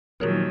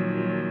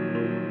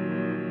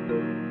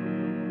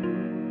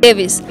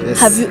Davies, Yes.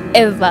 have you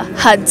ever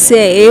had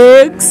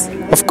sex?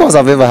 Of course,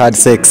 I've ever had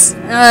sex.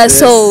 Yes.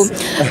 So,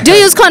 do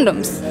you use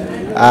condoms?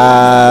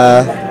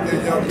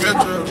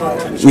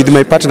 With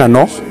my partner,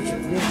 no.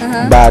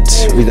 But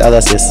with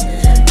others, yes.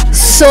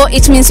 So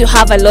it means you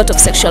have a lot of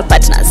sexual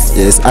partners.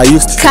 Yes, I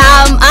used to.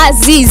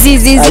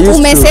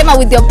 Umesema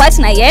with your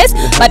partner, yes,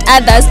 but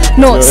others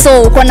no.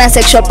 So kuna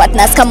sexual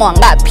partners kama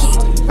wangapi?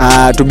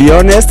 To be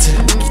honest,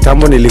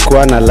 kitambo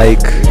nilikuwa na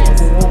like,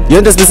 you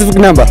want a specific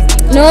number?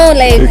 No,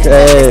 like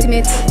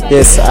estimate.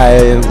 Yes,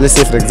 let's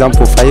say for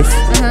example 5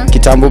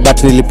 kitambo,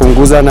 but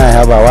nilipunguza na I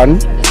have a one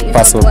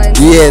person.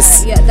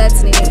 Yes. Yeah,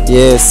 that's me.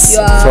 Yes.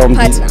 Your from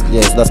partner.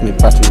 Yes, that's my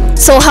partner.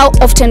 So how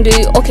often do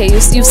you, okay,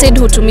 you said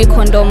hutumii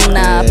condom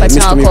na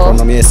partner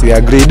wako? Yes, we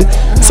agreed.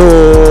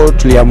 So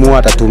tuliamua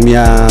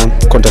atatumia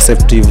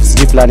contraceptive.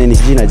 Sijui fulani ni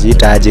sijui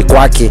najiita aje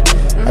kwake.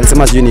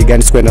 Alisema sijui ni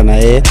gani sikuenda na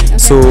yeye.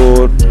 So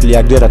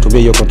tuliagreed atatumia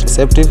hiyo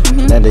contraceptive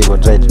and they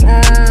got right.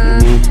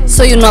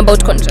 So you know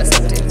about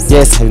contraceptives?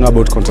 Yes, I know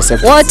about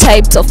contraceptives. What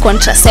types of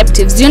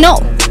contraceptives do you know?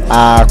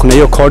 Kuna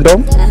hiyo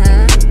condom.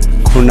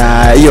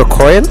 Kuna hiyo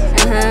coil.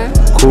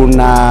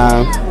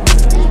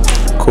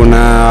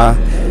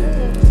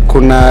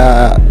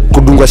 Kuna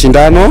kudungwa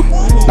shindano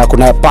na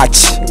kuna patch.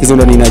 Hizo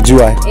ndo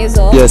ninajua.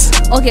 Yes.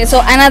 Okay,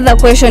 so another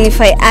question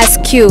if I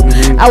ask you,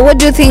 what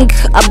do you think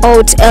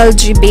about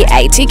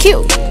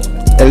LGBTIQ?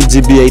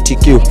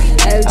 LGBTIQ.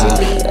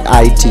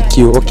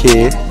 ITQ.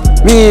 Okay.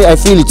 Me, I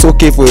feel it's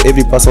okay for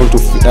every person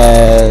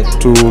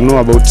to know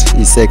about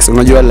his sex.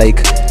 Unajua, like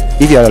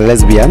if you are a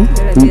lesbian,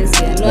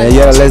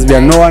 you are a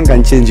lesbian, no one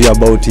can change you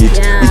about it.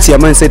 Yeah. It's your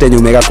mindset and you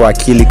umeka kwa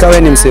akili.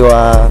 Kawe ni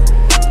msewa,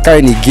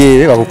 kawe ni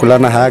gay wa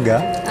kukulana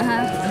haga.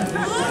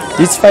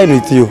 It's fine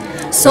with you.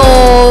 So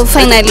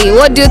finally,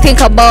 what do you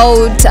think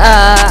about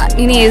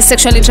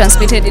sexually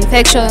transmitted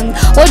infection?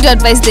 What do you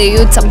advise the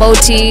youths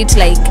about it?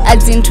 Like,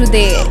 adds into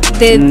the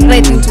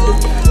right thing to do?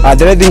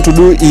 The right thing to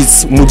do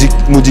is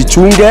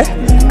mujichunge.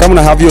 Come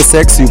and have your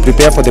sex, you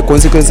prepare for the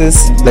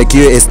consequences, like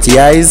your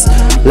STIs.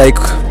 Like,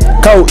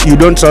 how you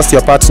don't trust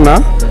your partner,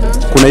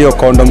 kuna hiyo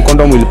condom.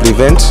 Condom will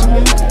prevent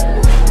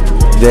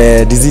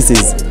the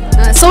diseases.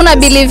 So una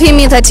believe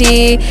him that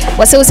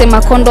wase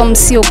usema condom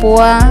sio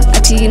poa,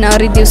 ati na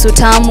reduce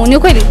utamu. Ni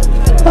kweli?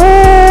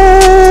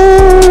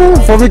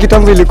 For me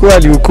kitambo ilikuwa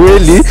ni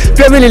ukweli.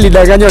 Pia mimi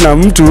nilidanganywa na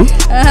mtu,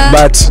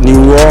 but ni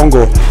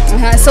uongo.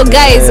 So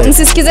guys,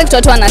 msisikize kitu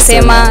watu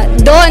wanasema.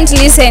 Don't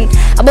listen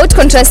about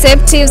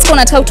contraceptives. Kama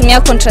unataka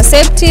kutumia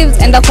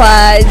contraceptives, enda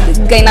kwa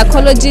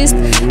gynecologist,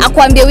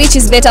 akwambie which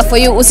is better for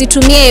you.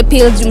 Usitumie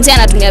pills, mzee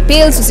anatumia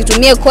pills,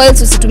 usitumie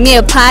coils,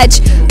 usitumie patch,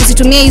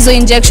 usitumie hizo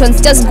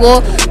injections. Just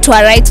go to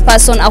a right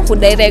person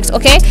akudirect,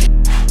 okay?